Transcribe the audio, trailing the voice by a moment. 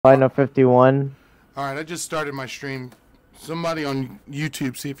Final 51. Alright, I just started my stream. Somebody on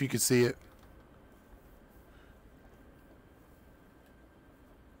YouTube, see if you could see it.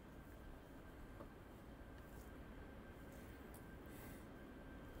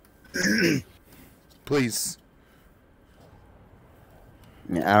 Please.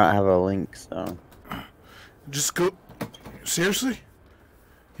 Yeah, I don't have a link, so. Just go. Seriously?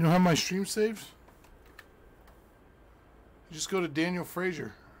 You don't have my stream saved? Just go to Daniel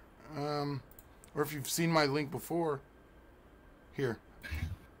Frazier. Or if you've seen my link before. Here.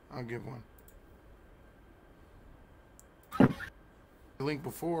 I'll give one. Link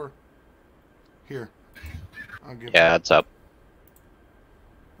before. Here. I'll give Yeah, it's up.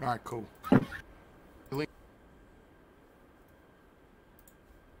 Alright, cool. Link.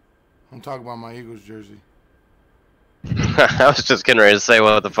 I'm talking about my Eagles jersey. I was just getting ready to say,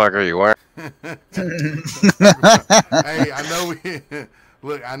 what the fuck are you wearing? Hey, I know we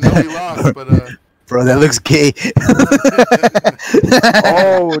look. I know we lost, but bro, that looks gay.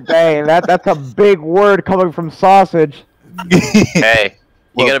 Oh dang, that's a big word coming from Sausage. Hey,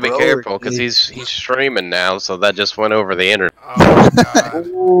 you gotta be bro, careful because he's streaming now, so that just went over the internet. oh god.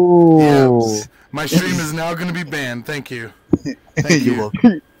 Ooh. Yep. My stream is now going to be banned. Thank you. Thank You're you.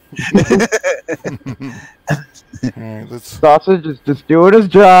 welcome. Alright, let's Sausage is just doing his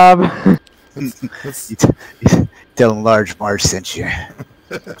job. let's Tell him Large Marge sent you.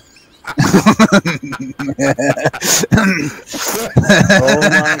 Oh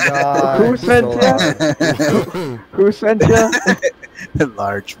my god. Who sent you? Who sent you?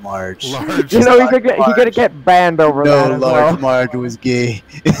 Large Marge. large. You know he could get banned over that No, as Large well. Marge was gay.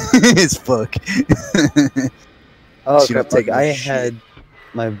 As fuck. Oh, She crap, don't take like, I no shit. had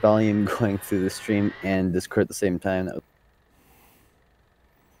my volume going through the stream and Discord at the same time. That was...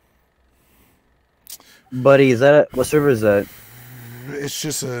 Buddy, is that what server is that? It's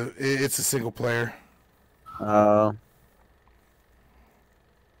just it's a single player. Uh,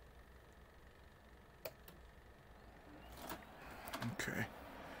 Okay.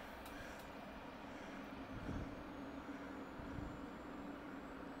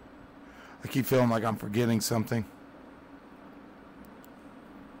 I keep feeling like I'm forgetting something.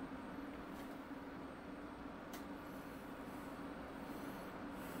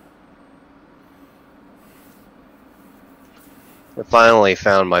 I finally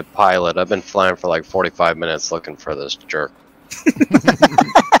found my pilot. I've been flying for like 45 minutes looking for this jerk.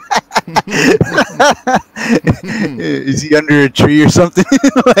 Is he under a tree or something?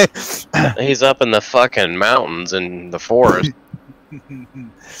 He's up in the fucking mountains in the forest. I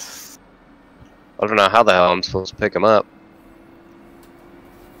don't know how the hell I'm supposed to pick him up.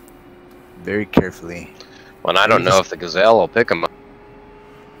 Very carefully. Well, I don't know if the gazelle will pick him up.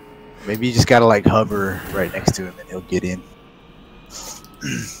 Maybe you just gotta like hover right next to him and he'll get in.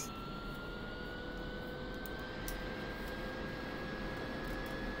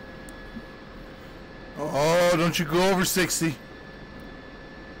 Oh, don't you go over 60.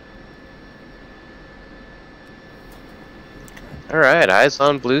 Alright, eyes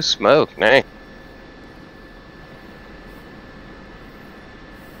on blue smoke. Nay.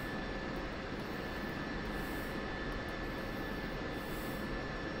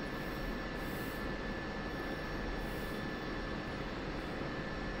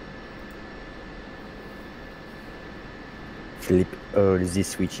 flip all the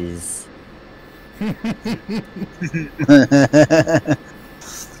switches.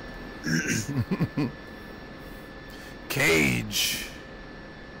 Cage.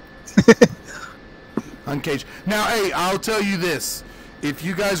 Uncaged. Now, hey, I'll tell you this. If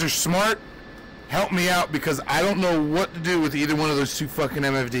you guys are smart, help me out because I don't know what to do with either one of those two fucking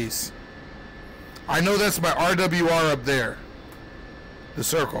MFDs. I know that's my RWR up there. The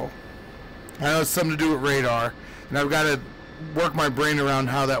circle. I know it's something to do with radar. And I've got to work my brain around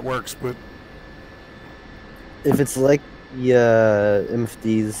how that works, but... If it's like the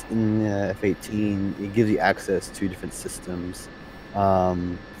MFDs in F-18, it gives you access to different systems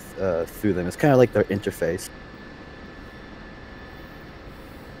through them. It's kind of like their interface.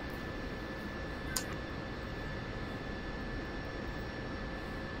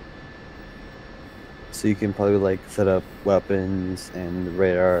 So you can probably like set up weapons and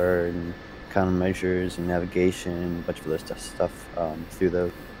radar and countermeasures and navigation and a bunch of other stuff through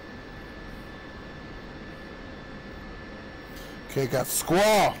those. Okay, got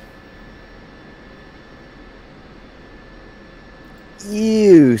Squall.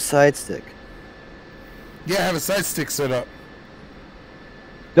 Ew, side stick. Yeah, I have a side stick set up.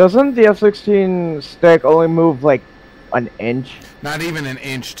 Doesn't the F-16 stick only move like an inch? Not even an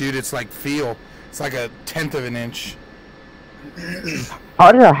inch, dude. It's like feel. It's like a tenth of an inch.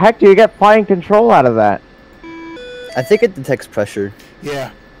 How the heck do you get flying control out of that? I think it detects pressure.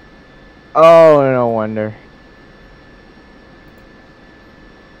 Yeah. Oh, no wonder.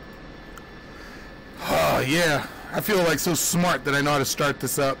 Oh, yeah. I feel like so smart that I know how to start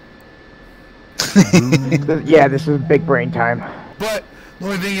this up. Yeah, this is big brain time. But the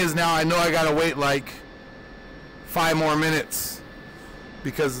only thing is now I know I gotta wait like 5 more minutes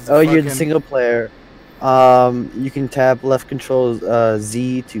because it's You're the single player. You can tap left control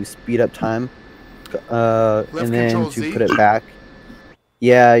Z to speed up time, and then to Z? put it back.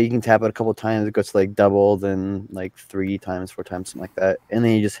 Yeah, you can tap it a couple times. It goes to like double, then like 3 times, 4 times, something like that. And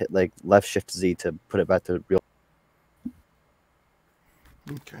then you just hit like left shift Z to put it back to real.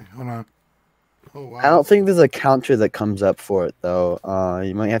 Okay, hold on. Oh, wow. I don't think there's a counter that comes up for it though.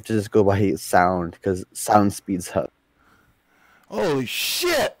 You might have to just go by sound because sound speeds up. Holy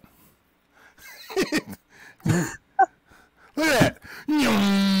shit! Look at that!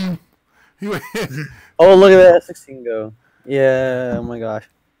 Oh, look at that 16 go. Yeah, oh my gosh.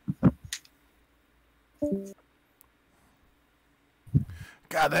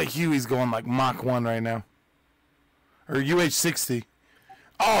 God, that Huey's going like Mach 1 right now. Or UH-60.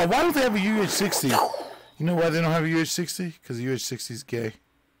 Oh, why don't they have a UH-60? You know why they don't have a UH-60? Because UH-60 is gay.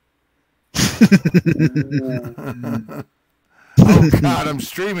 Oh God, I'm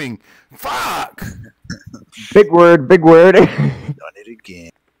streaming. Fuck! Big word, big word. Done it again.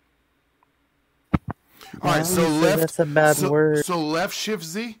 Alright, so left. That's a bad word. So left shift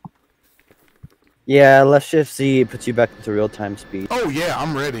Z? Yeah, left shift Z puts you back into real time speed. Oh yeah,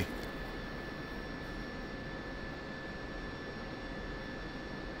 I'm ready.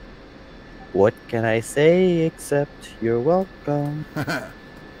 What can I say except you're welcome?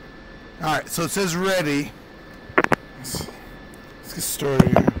 Alright, so it says ready. Let's get started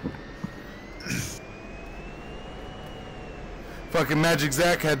here. Fucking Magic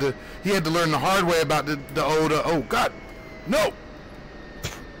Zach had to learn the hard way about the Oda. Oh God, no!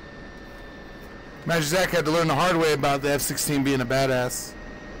 Magic Zach had to learn the hard way about the F-16 being a badass.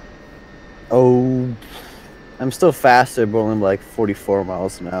 Oh, I'm still faster, but only like 44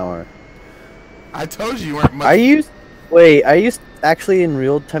 miles an hour. I told you weren't much. Are you actually in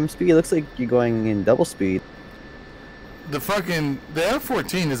real time speed? It looks like you're going in double speed. The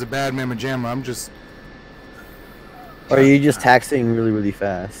F-14 is a bad mamma jamma. I'm just. Or are you just taxiing really, really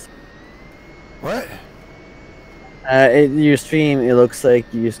fast? What? In your stream, it looks like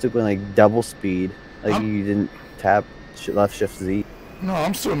you're still going like double speed. Like you didn't tap left shift Z. No,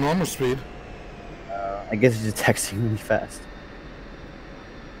 I'm still normal speed. I guess you're just texting really fast.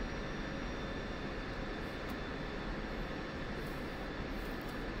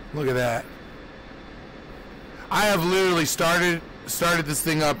 Look at that. I have literally started this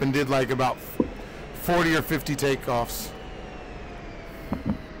thing up and did like about 40 or 50 takeoffs.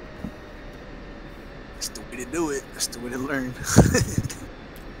 That's the way to do it. That's the way to learn.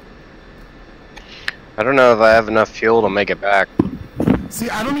 I don't know if I have enough fuel to make it back. See,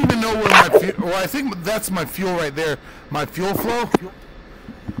 I don't even know where my fuel. Well, I think that's my fuel right there. My fuel flow.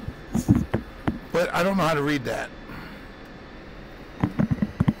 But I don't know how to read that.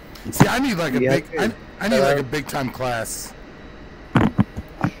 See, I need like a big. I need like a big time class.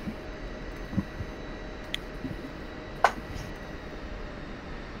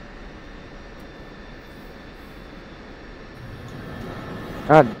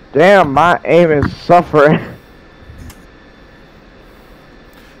 God damn, my aim is suffering.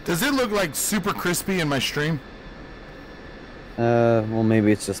 Does it look like super crispy in my stream? Well,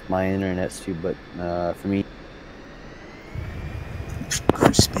 maybe it's just my internet too, but for me,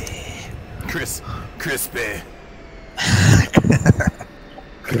 Crispy. Crispy.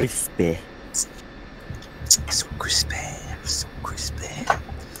 crispy. So crispy. So crispy.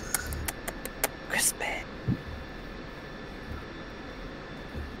 Crispy.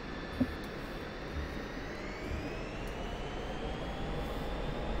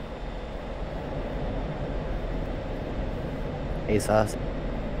 Hey, sauce.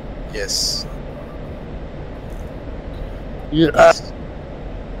 Yes. Yeah.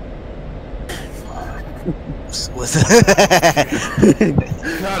 What's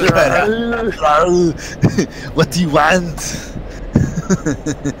What do you want?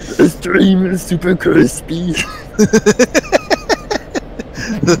 The stream is super crispy.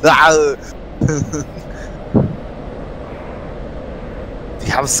 Die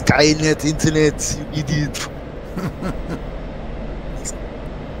haben Skynet Internet, you idiot.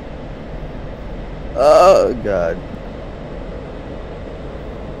 Oh God.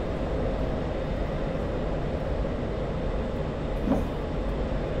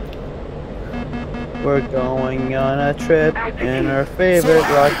 We're going on a trip in our favorite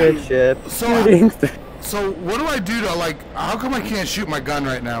rocket ship. Shooting through. So what do I do to like? How come I can't shoot my gun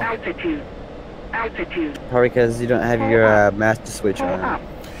right now? Altitude. Probably because you don't have your master switch on.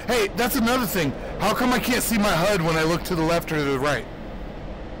 Hey, that's another thing. How come I can't see my HUD when I look to the left or to the right?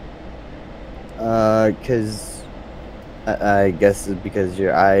 Because I guess it's because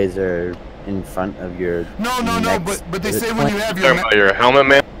your eyes are in front of your. No. But they say when you have Talking about your helmet,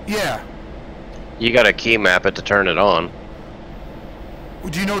 man. Yeah. You got to key map it to turn it on.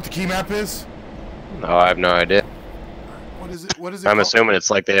 Do you know what the key map is? No, I have no idea. What is it? What is it? I'm called? assuming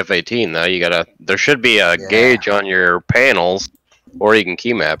it's like the F-18 though. You gotta. There should be a gauge on your panels, or you can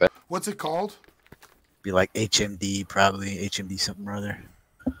key map it. What's it called? Be like HMD, probably HMD something or other.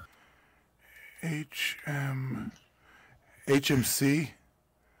 HMC?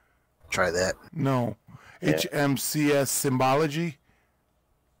 Try that. No. Yeah. HMCS symbology?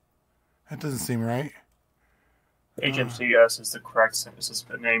 That doesn't seem right. HMCS is the correct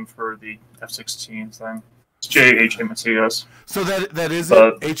name for the F-16 thing. It's JHMCS. So that is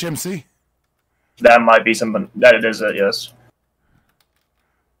But- it? HMC? That might be something. That it is it, yes.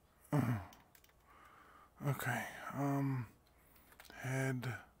 Okay.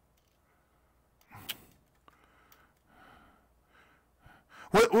 Head.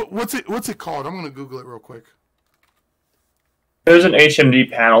 What's it called? I'm gonna Google it real quick. There's an HMD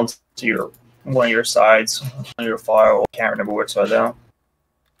panel to one of your sides on your firewall. Can't remember which side though.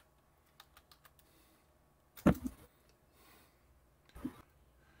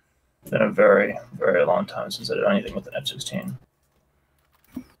 Been a very, very long time since I did anything with an F-16.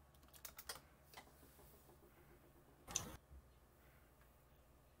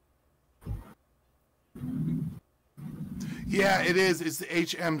 Yeah, it is. It's the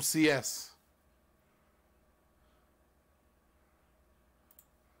HMCS.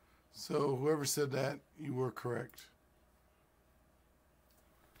 So whoever said that, you were correct.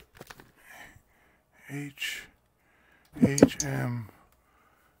 HM.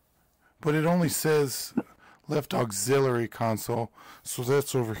 But it only says left auxiliary console, so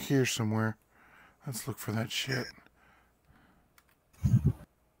that's over here somewhere. Let's look for that shit.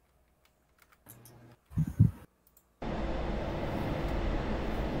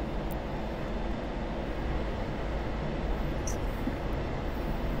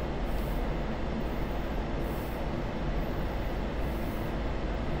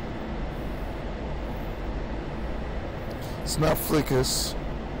 It's not Flickus.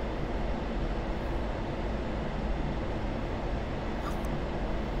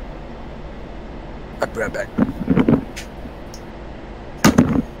 I'll be right back.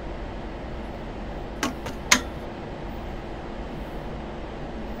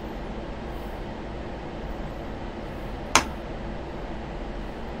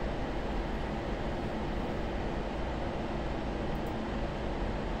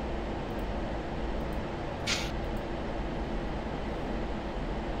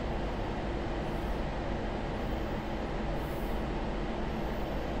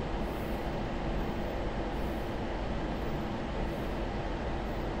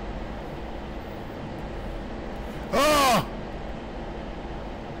 Oh!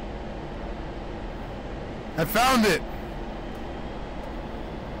 I found it.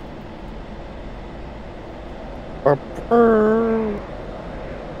 All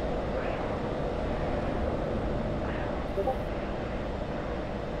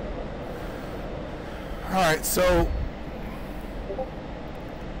right, so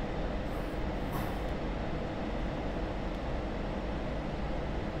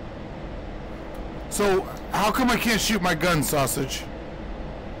how come I can't shoot my gun, Sausage?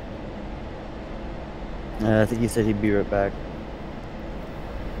 I think he said he'd be right back.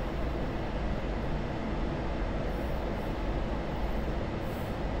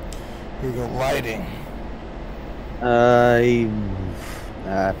 Here we go, lighting. I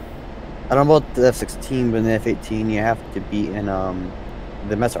don't know about the F-16, but in the F-18 you have to be in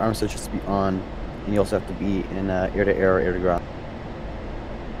the master arm switch has to be on, and you also have to be in air-to-air or air-to-ground.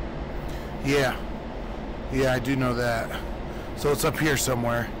 Yeah, I do know that. So it's up here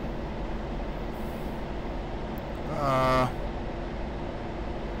somewhere.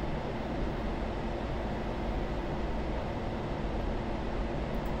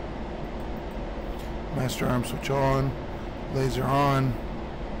 Master arm switch on, laser on,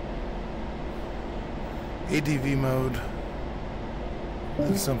 ADV mode,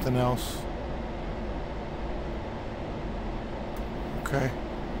 that's something else. Okay.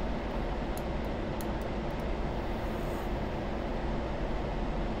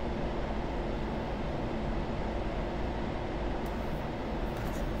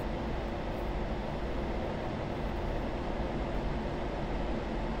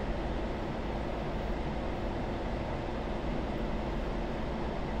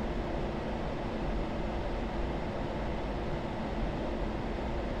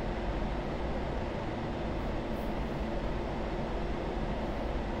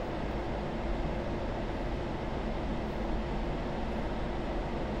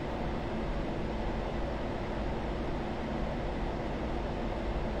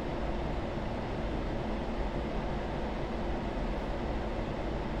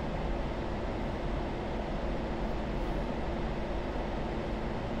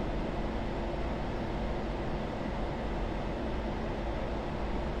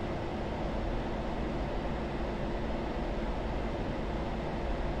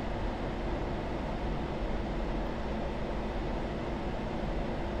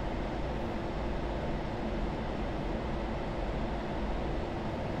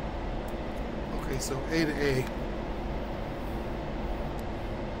 so A to A.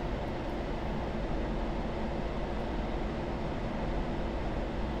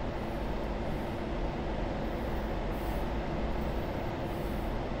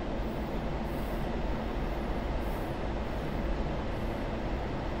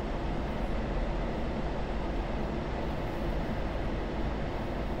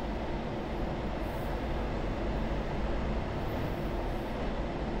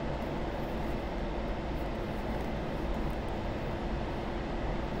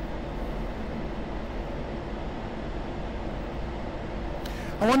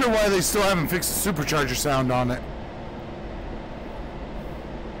 I wonder why they still haven't fixed the supercharger sound on it.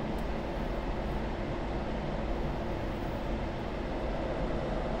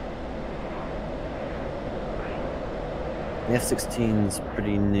 The F-16 is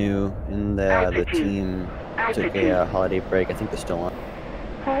pretty new, and the team took a holiday break. I think they're still on.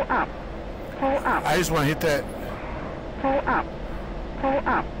 Pull up. Pull up. I just want to hit that. Pull up. Pull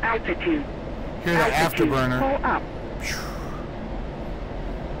up. Altitude. Hear that afterburner. Pull up.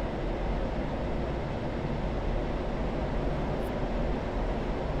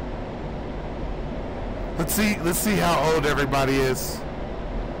 Let's see how old everybody is.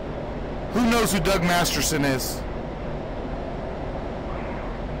 Who knows who Doug Masterson is?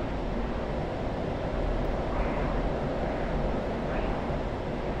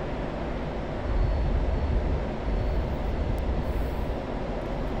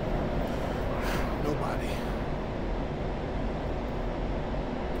 Nobody.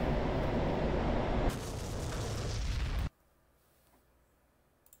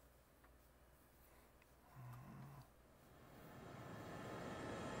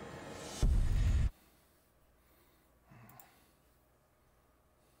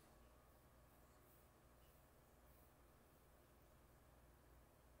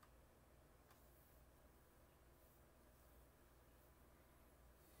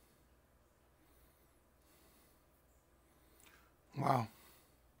 Wow.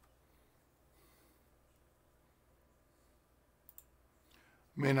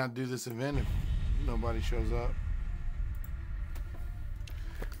 May not do this event if nobody shows up.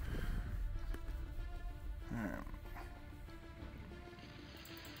 All right.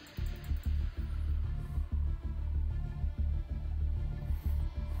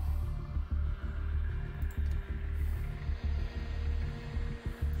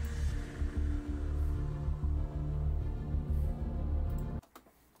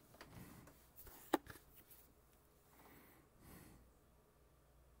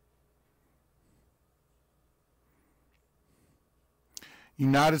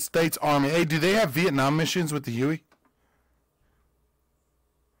 United States Army. Hey, do they have Vietnam missions with the Huey?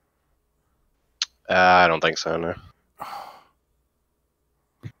 I don't think so, no.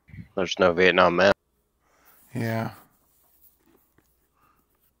 There's no Vietnam map. Yeah.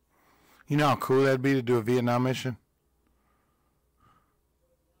 You know how cool that'd be to do a Vietnam mission?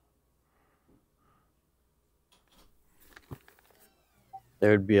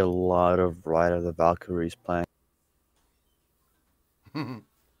 There'd be a lot of Ride of the Valkyries playing.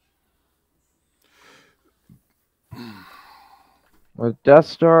 The Death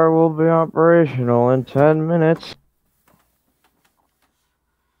Star will be operational in 10 minutes.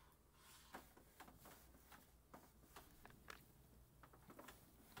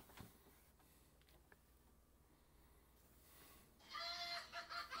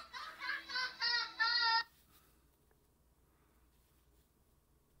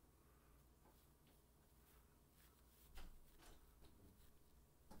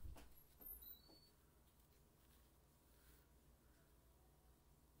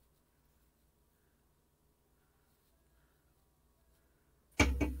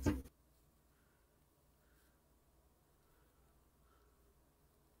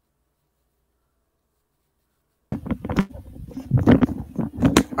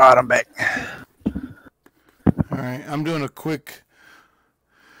 Alright, I'm back. All right, I'm doing a quick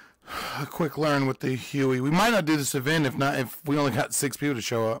learn with the Huey. We might not do this event if we only got 6 people to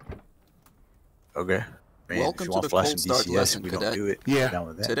show up. Okay. Man, Welcome if you to want the flash cold some start DCS, lesson, we don't Cadet. do it. Yeah. Down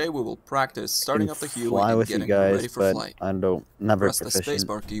with that. Today we will practice starting I up the can Huey fly and with you getting guys, ready for but flight. I don't never Press the proficient.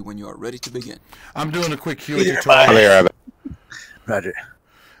 spacebar key when you are ready to begin. I'm doing a quick Huey Either tutorial. I'll be right back. Roger.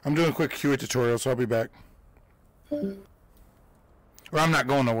 I'm doing a quick Huey tutorial, so I'll be back. Or I'm not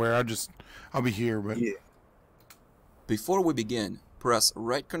going nowhere. I'll be here, but Yeah. Before we begin, press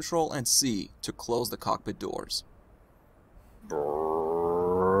right control and C to close the cockpit doors.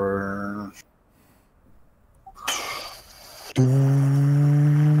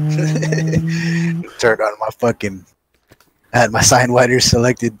 Turned on my fucking I had my Sidewinder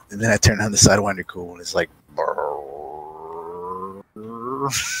selected, and then I turned on the Sidewinder cool, and it's like.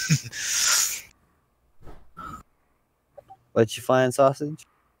 What you find, sausage?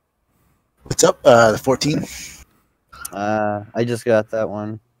 What's up? The 14. I just got that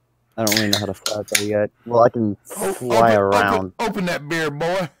one. I don't really know how to fly that yet. Well, I can fly around. Open that beer,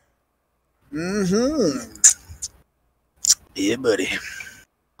 boy. Mm-hmm. Yeah, buddy.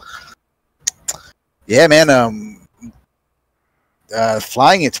 Yeah, man.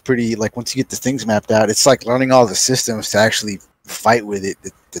 Flying, it's pretty, like, once you get the things mapped out, it's like learning all the systems to actually fight with it.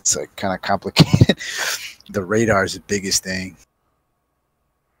 It's like kind of complicated. The radar is the biggest thing.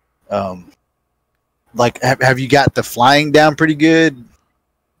 Like, have you got the flying down pretty good?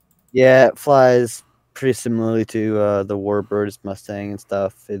 Yeah, it flies pretty similarly to the Warbirds, Mustang, and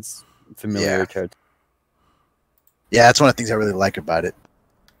stuff. It's familiar territory. Yeah, that's one of the things I really like about it.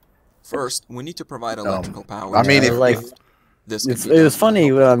 First, we need to provide electrical power. I mean, it was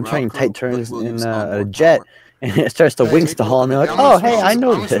funny when I'm trying tight turns in a jet, and it starts to wing stall, and they're like, "Oh, hey, I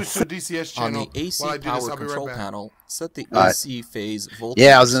know this." On the AC power control panel, set the AC phase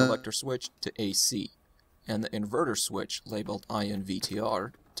voltage selector switch to AC, and the inverter switch labeled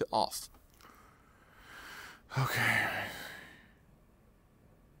INVTR to off. Okay.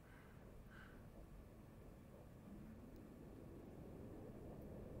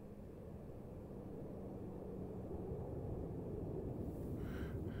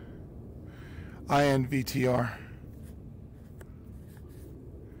 INVTR.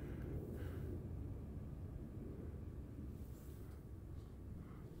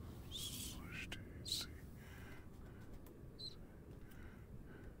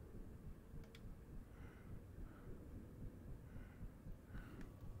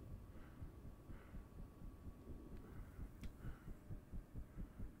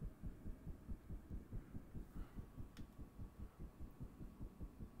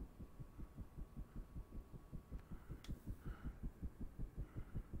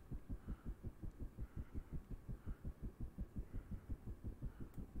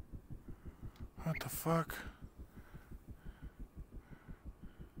 What the fuck?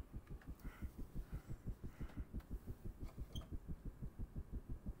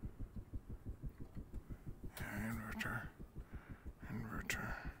 Inverter.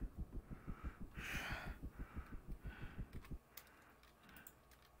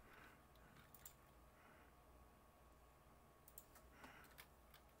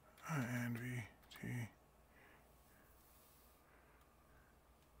 INVT.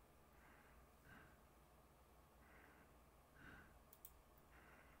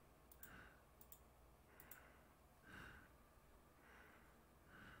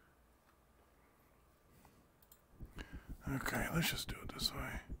 Okay, let's just do it this way.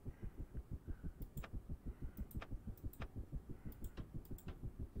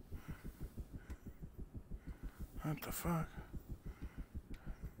 What the fuck?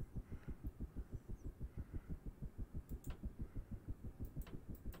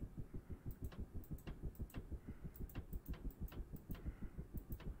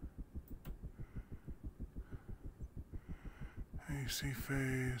 AC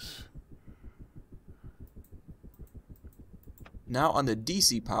phase. Now on the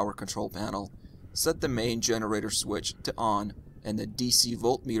DC power control panel, set the main generator switch to on and the DC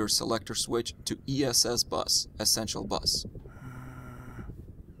voltmeter selector switch to ESS bus, essential bus.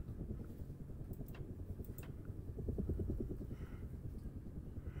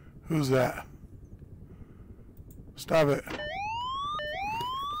 Who's that? Stop it.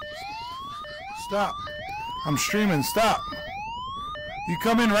 Stop. I'm streaming. Stop. You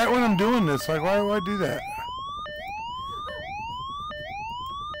come in right when I'm doing this. Like, why do I do that?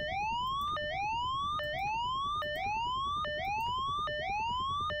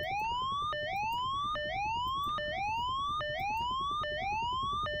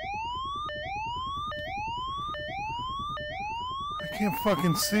 I can't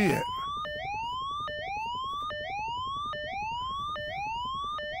fucking see it.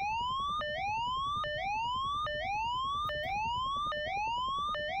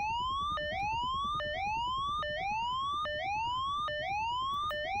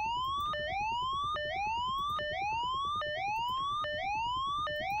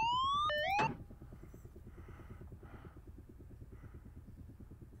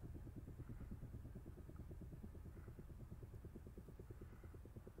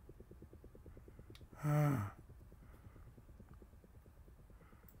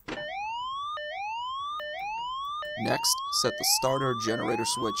 Next, set the starter generator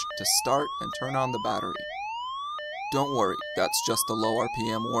switch to start and turn on the battery. Don't worry, that's just the low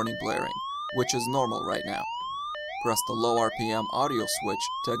RPM warning blaring, which is normal right now. Press the low RPM audio switch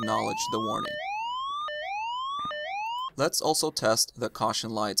to acknowledge the warning. Let's also test the caution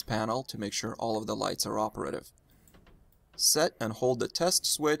lights panel to make sure all of the lights are operative. Set and hold the test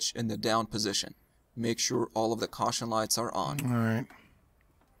switch in the down position. Make sure all of the caution lights are on. Alright.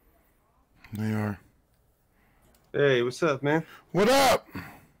 They are. Hey, what's up, man? What up?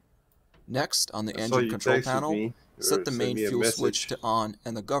 Next, on the I saw engine you control texted panel, me, set or the sent main me a fuel message. switch to on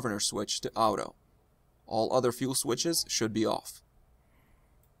and the governor switch to auto. All other fuel switches should be off.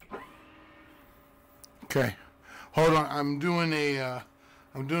 Okay. Hold on. I'm doing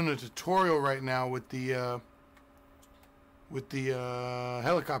a tutorial right now with the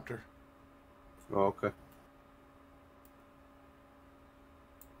helicopter. Oh, okay.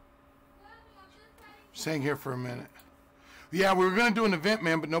 Just hang here for a minute. Yeah, we were gonna do an event,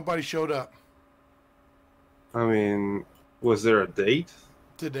 man, but nobody showed up I mean, was there a date?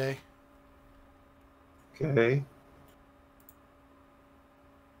 today. Okay.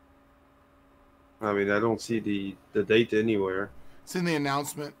 I mean, I don't see the date anywhere. It's in the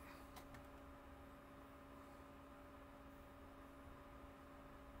announcement.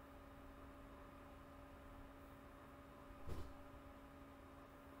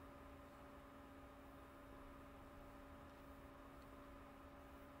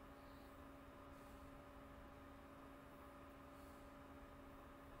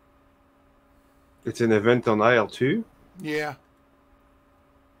 It's an event on IL-2? Yeah.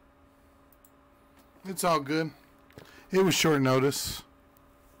 It's all good. It was short notice.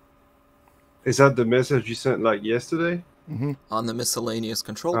 Is that the message you sent like yesterday? Mm-hmm. On the miscellaneous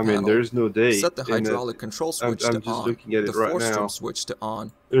control I panel, mean, there's no date. set the in it. hydraulic control switch I'm to just on, looking at the it right four-string now. switch to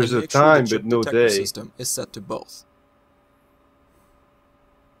on, There's and a make sure time, the chip but no detector day. system is set to both.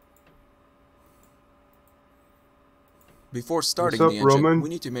 Before starting up, the engine, Roman? we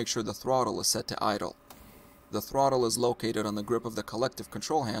need to make sure the throttle is set to idle. The throttle is located on the grip of the collective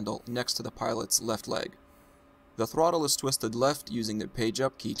control handle next to the pilot's left leg. The throttle is twisted left using the page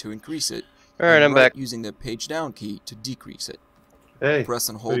up key to increase it, Alright, and I'm right back. using the page down key to decrease it. Hey, Press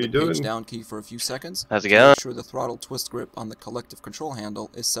and what hold are the you page doing? down key for a few seconds How's it to going? make sure the throttle twist grip on the collective control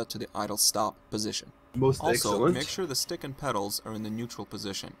handle is set to the idle stop position. Most Also, excellent. make sure the stick and pedals are in the neutral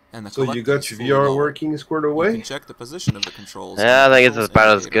position and the So you collective got is your fully VR lowered. working squared You away? can check the position of the controls. Yeah, I on the think it's controls about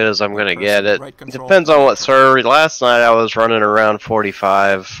as indicator good as I'm by gonna pressing get the it. right control Depends on and what left. server. Last night I was running around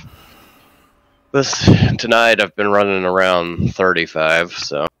 45. Tonight I've been running around 35,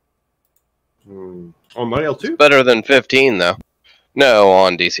 so On my L2? better than 15 though. No,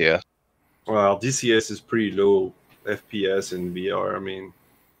 on DCS. Well, DCS is pretty low FPS in VR. I mean,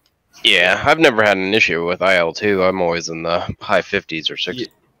 Yeah, I've never had an issue with IL2. I'm always in the high 50s or 60s.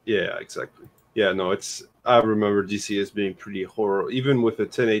 yeah, exactly. Yeah, no, it's. I remember DCS being pretty horrible. Even with a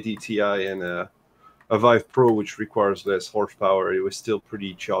 1080 Ti and a Vive Pro, which requires less horsepower, it was still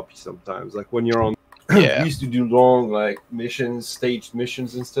pretty choppy sometimes. Like when you're on, Yeah. we used to do long like missions, staged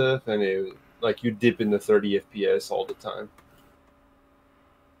missions and stuff, and it, like you dip into 30 FPS all the time.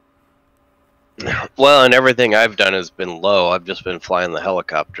 Well, and everything I've done has been low. I've just been flying the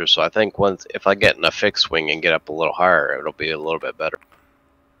helicopter, so I think if I get in a fixed wing and get up a little higher, it'll be a little bit better.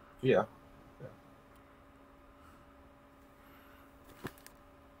 Yeah.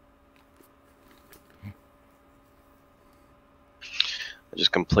 I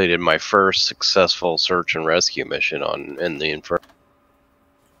just completed my first successful search and rescue mission in the Inferno.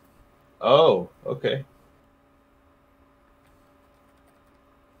 Oh, okay.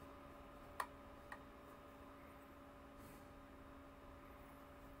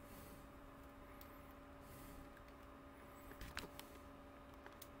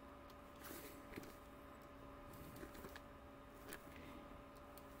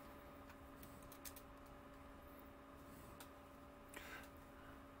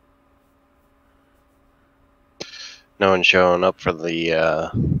 No one showing up for the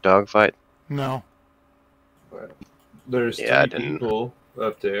dogfight? No. There's Yeah, I three didn't. people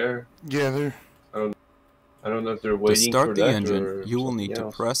up there. Yeah, they're. I don't know if they're To waiting start for the that engine, or you will something need to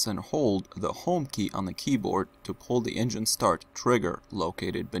else. press and hold the home key on the keyboard to pull the engine start trigger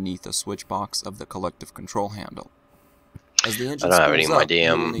located beneath the switch box of the collective control handle. As the engine I don't have any spools of my up, you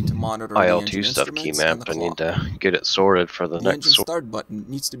will need to damn monitor the engine IL2 stuff key instruments and mapped. the I need clock. to get it sorted for the The next engine start button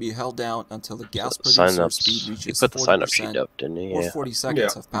needs to be held down until the gas sign producer ups. speed He reaches put the sign up sheet 40% up, didn't he? or Yeah. 40 seconds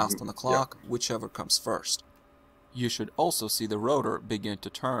Yeah. have passed on the clock, whichever comes first. You should also see the rotor begin to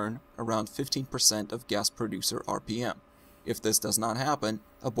turn around 15% of gas producer RPM. If this does not happen,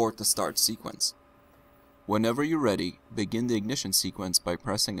 abort the start sequence. Whenever you're ready, begin the ignition sequence by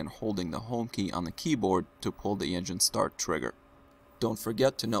pressing and holding the home key on the keyboard to pull the engine start trigger. Don't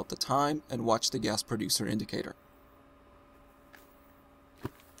forget to note the time and watch the gas producer indicator.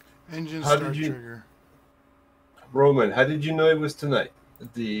 Engine How start did you- trigger. Roman, how did you know it was tonight?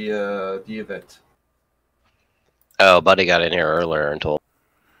 The event. Oh, buddy got in here earlier and told.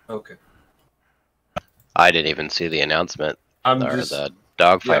 Okay. I didn't even see the announcement I'm or just the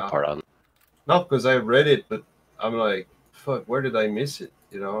dogfight yeah. part on. not because I read it, but I'm like, fuck, where did I miss it?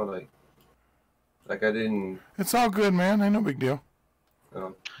 You know, like I didn't. It's all good, man. Ain't no big deal.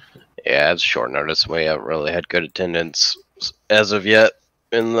 Yeah, it's short notice. We haven't really had good attendance as of yet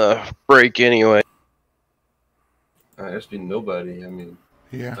in the break anyway. There's been nobody. I mean,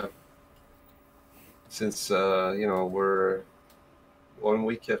 Yeah. since we're 1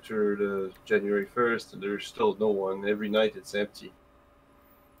 week after the January 1st, and there's still no one. Every night it's empty.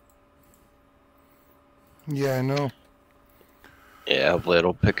 Yeah, I know. Yeah, hopefully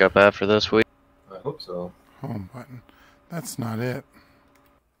it'll pick up after this week. I hope so. Home button. That's not it.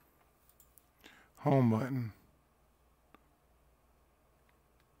 Home button.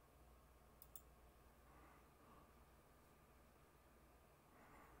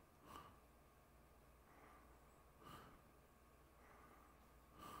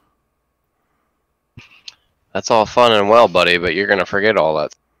 That's all fun and well, buddy, but you're gonna forget all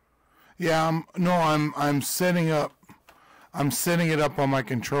that. Yeah, I'm setting up. I'm setting it up on my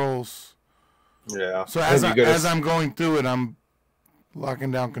controls. Yeah. So as I'm going through it, I'm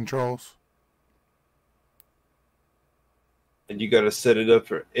locking down controls. And you got to set it up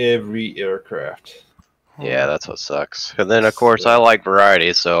for every aircraft. Yeah, that's what sucks. And then, of course, I like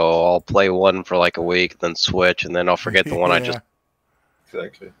variety, so I'll play one for like a week, then switch, and then I'll forget the one I just...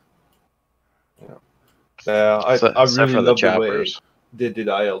 Exactly. Yeah. I Except really for the love the way choppers. they did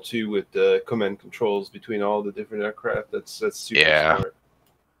IL-2 with the command controls between all the different aircraft. That's super smart.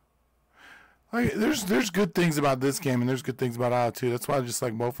 Like, there's good things about this game, and there's good things about IL-2. That's why I just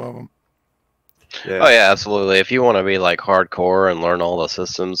like both of them. Yeah. Oh, yeah, absolutely. If you want to be like hardcore and learn all the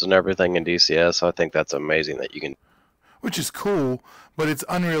systems and everything in DCS, I think that's amazing that you can... Which is cool, but it's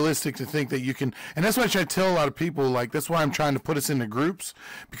unrealistic to think that you can. And that's why I try to tell a lot of people, like, that's why I'm trying to put us into groups,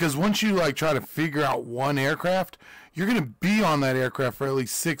 because once you like try to figure out one aircraft, you're going to be on that aircraft for at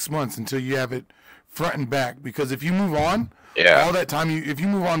least 6 months until you have it front and back. Because if you move on, all that time if you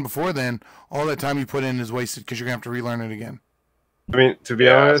move on before then, all that time you put in is wasted because you're going to have to relearn it again. I mean, to be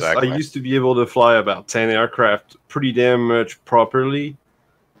honest, I used to be able to fly about 10 aircraft pretty damn much properly,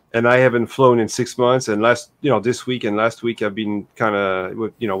 and I haven't flown in 6 months. And this week and last week, I've been kind of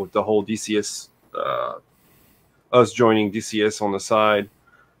with the whole DCS, us joining DCS on the side.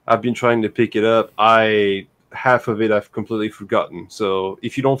 I've been trying to pick it up. Half of it I've completely forgotten. So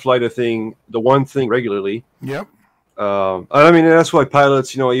if you don't fly the one thing regularly, yep. I mean, that's why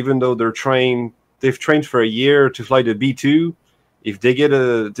pilots, even though they've trained for a year to fly the B2. If they get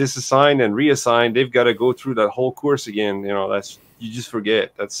disassigned and reassigned, they've got to go through that whole course again. You just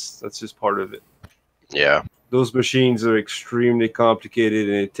forget. That's just part of it. Yeah. Those machines are extremely complicated,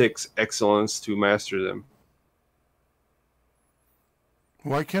 and it takes excellence to master them.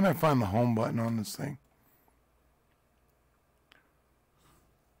 Why can't I find the home button on this thing?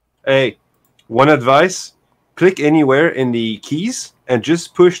 Hey, one advice: click anywhere in the keys and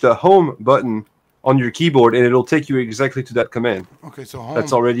just push the home button on your keyboard, and it'll take you exactly to that command. Okay, so home.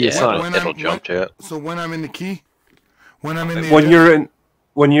 That's already assigned. It'll jump to it. So when I'm in the key, when I'm in the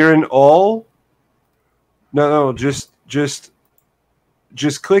when you're in all, just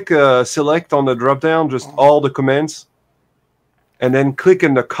click select on the drop down, just all the commands, and then click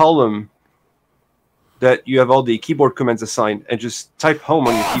in the column that you have all the keyboard commands assigned, and just type home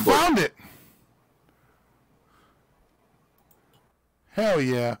on your keyboard. I found it. Hell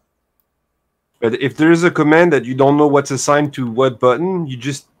yeah. But if there's a command that you don't know what's assigned to what button, you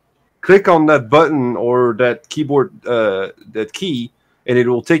just click on that button or that keyboard, that key, and it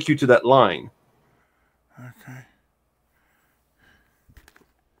will take you to that line. Okay.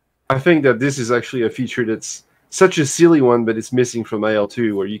 I think that this is actually a feature that's such a silly one, but it's missing from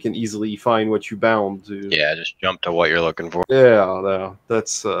IL-2, where you can easily find what you bound to. Yeah, just jump to what you're looking for. Yeah,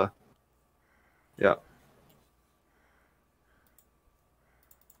 that's yeah.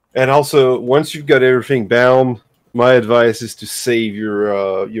 And also, once you've got everything bound, my advice is to save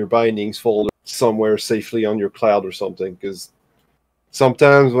your bindings folder somewhere safely on your cloud or something, because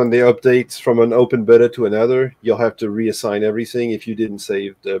sometimes when they update from an open beta to another, you'll have to reassign everything if you didn't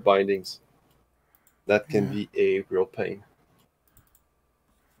save the bindings. That can be a real pain.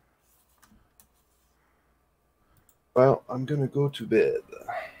 Well, I'm gonna go to bed.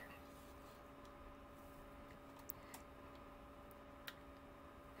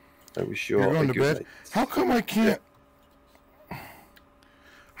 I wish you all You're going a to good bed? night. How come I can't?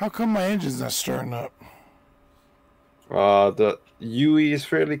 How come my engine's not starting up? The UE is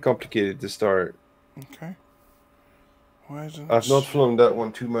fairly complicated to start. Okay. Why isn't I've not flown that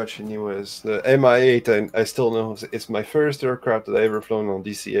one too much anyways. The MI8, I still know it's my first aircraft that I ever flown on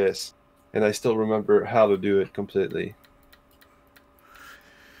DCS. And I still remember how to do it completely.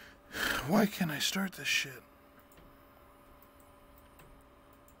 Why can't I start this shit?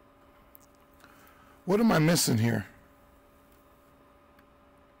 What am I missing here?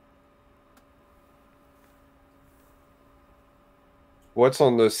 What's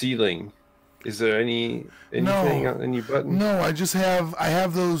on the ceiling? Is there anything on any button? No, I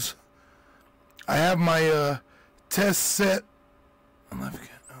have those. I have my test set.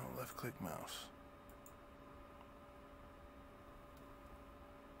 Left click mouse.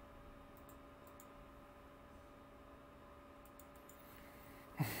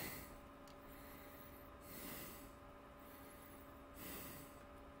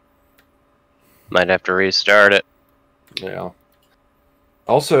 Might have to restart it. Yeah.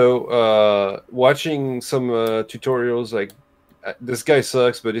 Also, watching some tutorials, like this guy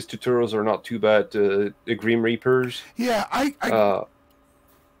sucks, but his tutorials are not too bad. The Grim Reapers. Yeah,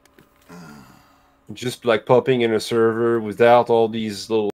 just like popping in a server without all these little